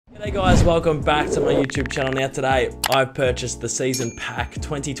Hey guys, welcome back to my YouTube channel. Now today I've purchased the season pack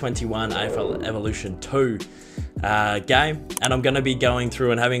 2021 AFL Evolution 2 game, and I'm going to be going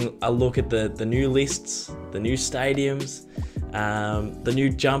through and having a look at the new lists, the new stadiums, the new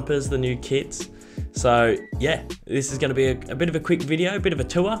jumpers, the new kits. So yeah, this is going to be a bit of a quick video, a bit of a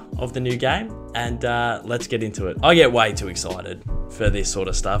tour of the new game, and let's get into it. I get way too excited for this sort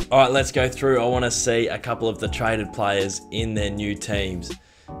of stuff. All right, let's go through. I want to see a couple of the traded players in their new teams.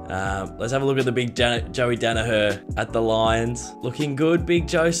 Let's have a look at the big Joey Danaher at the Lions. Looking good, Big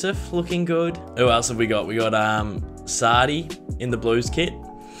Joseph, looking good. Who else have we got? We got Sardi in the Blues kit.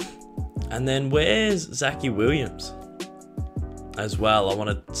 And then where's Zachy Williams as well? I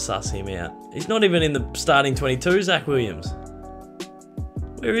want to suss him out. He's not even in the starting 22, Zach Williams.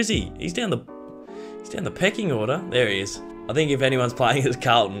 Where is he? He's down the pecking order. There he is. I think if anyone's playing as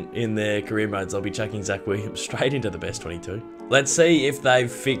Carlton in their career modes, I'll be chucking Zach Williams straight into the best 22. Let's see if they've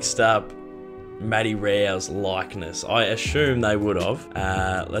fixed up Matty Rao's likeness. I assume they would have.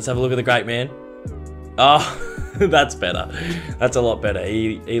 Let's have a look at the great man. Oh, that's better. That's a lot better.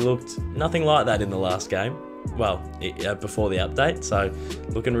 He looked nothing like that in the last game. Well, before the update. So,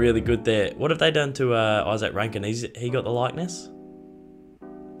 looking really good there. What have they done to Isaac Rankin? He got the likeness?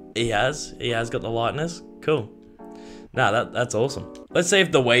 He has got the likeness. Cool. Nah, that's awesome. Let's see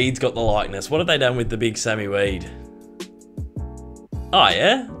if the Weed's got the likeness. What have they done with the big Sammy Weed? Oh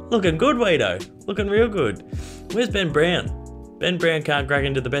yeah, looking good, Weedo. Looking real good. Where's Ben Brown? Ben Brown can't crack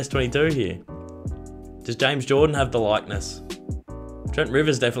into the best 22 here. Does James Jordan have the likeness? Trent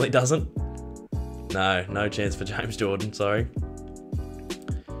Rivers definitely doesn't. No chance for James Jordan, sorry.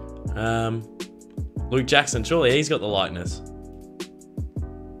 Luke Jackson, surely he's got the likeness.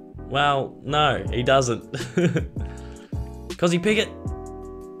 Well, no, he doesn't. Cozzy Pickett?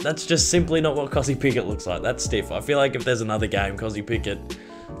 That's just simply not what Cozzy Pickett looks like. That's stiff. I feel like if there's another game, Cozzy Pickett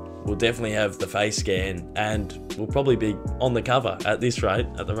will definitely have the face scan and will probably be on the cover at this rate,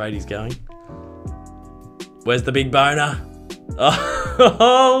 at the rate he's going. Where's the big boner?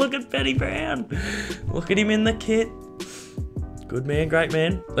 Oh, look at Benny Brown. Look at him in the kit. Good man, great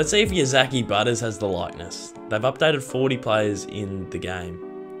man. Let's see if Yazaki Butters has the likeness. They've updated 40 players in the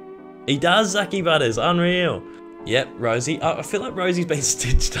game. He does, Zaki Butters, unreal. Yep, Rosie. I feel like Rosie's been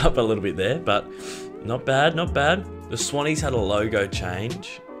stitched up a little bit there, but not bad, not bad. The Swannies had a logo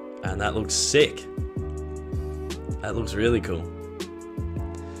change, and that looks sick. That looks really cool.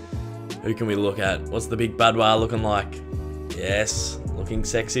 Who can we look at? What's the big Budwar looking like? Yes, looking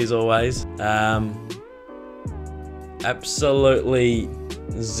sexy as always. Absolutely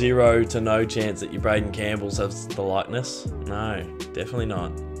zero to no chance that your Braden Campbell's has the likeness. No, definitely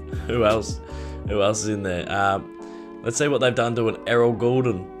not. Who else? Who else is in there? Let's see what they've done to an Errol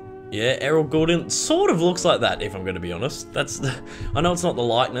Goulden. Yeah, Errol Goulden sort of looks like that, if I'm going to be honest. I know it's not the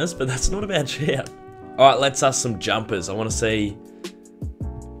likeness, but that's not a bad shout. All right, let's ask some jumpers. I want to see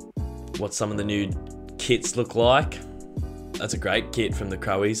what some of the new kits look like. That's a great kit from the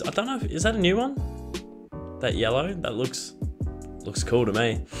Crowies. I don't know, is that a new one? That yellow? That looks cool to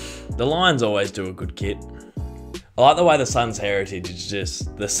me. The Lions always do a good kit. I like the way the Suns' heritage is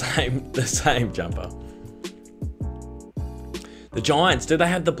just the same jumper. The Giants, do they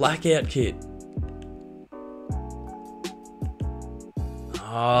have the blackout kit?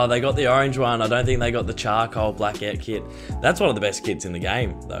 Oh, they got the orange one. I don't think they got the charcoal blackout kit. That's one of the best kits in the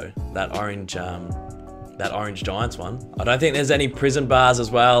game, though. That orange Giants one. I don't think there's any prison bars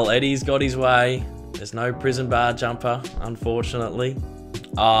as well. Eddie's got his way. There's no prison bar jumper, unfortunately.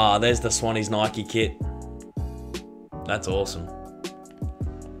 Ah, there's the Swannies Nike kit. That's awesome.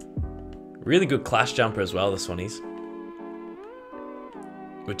 Really good clash jumper as well, the Swannies.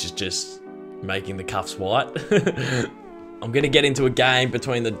 Which is just making the cuffs white. I'm going to get into a game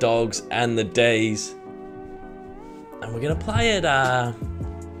between the Dogs and the D's. And we're going to play at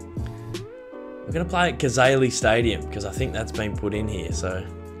Kazali Stadium, because I think that's been put in here. So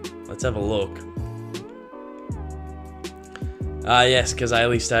let's have a look. Ah, yes,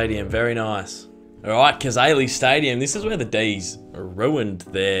 Kazali Stadium. Very nice. All right, Kazali Stadium. This is where the D's ruined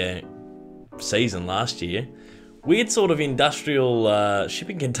their season last year. Weird sort of industrial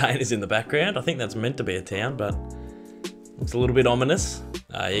shipping containers in the background. I think that's meant to be a town, but looks a little bit ominous.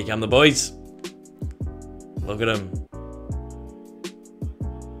 Here come the boys. Look at them.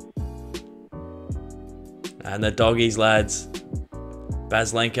 And the Doggies, lads.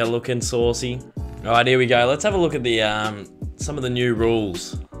 Baslenka looking saucy. All right, here we go. Let's have a look at the some of the new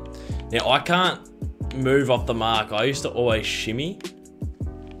rules. Now, I can't move off the mark. I used to always shimmy.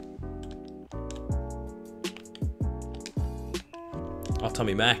 Oh,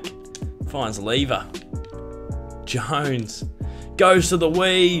 Tommy Mack finds lever. Jones. Goes to the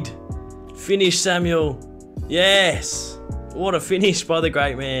weed. Finish, Samuel. Yes. What a finish by the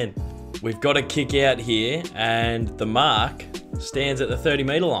great man. We've got a kick out here, and the mark stands at the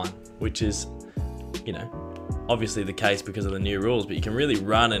 30-metre line, which is, you know, obviously the case because of the new rules, but you can really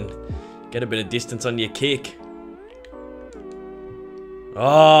run and get a bit of distance on your kick.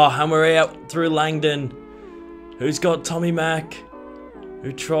 Oh, and we're out through Langdon. Who's got Tommy Mack?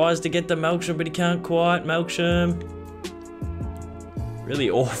 Who tries to get the Melksham, but he can't quite. Melksham. Really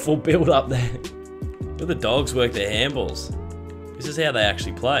awful build up there. Look at the Dogs work their handballs. This is how they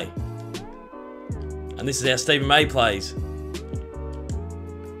actually play. And this is how Stephen May plays.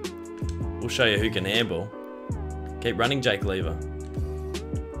 We'll show you who can handball. Keep running, Jake Lever.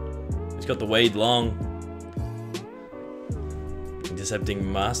 He's got the weed long. Intercepting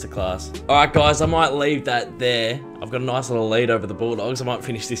masterclass. Alright guys, I might leave that there. I've got a nice little lead over the Bulldogs. I might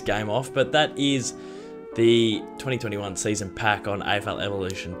finish this game off, but that is the 2021 season pack on AFL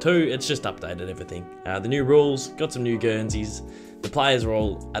Evolution 2. It's just updated everything. The new rules, got some new Guernseys. The players are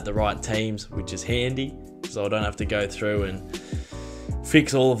all at the right teams, which is handy, so I don't have to go through and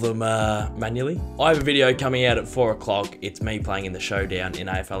fix all of them manually. I have a video coming out at 4 o'clock. It's me playing in the showdown in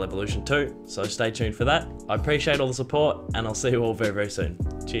AFL Evolution 2, so stay tuned for that. I appreciate all the support, and I'll see you all very, very soon.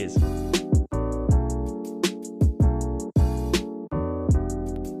 Cheers.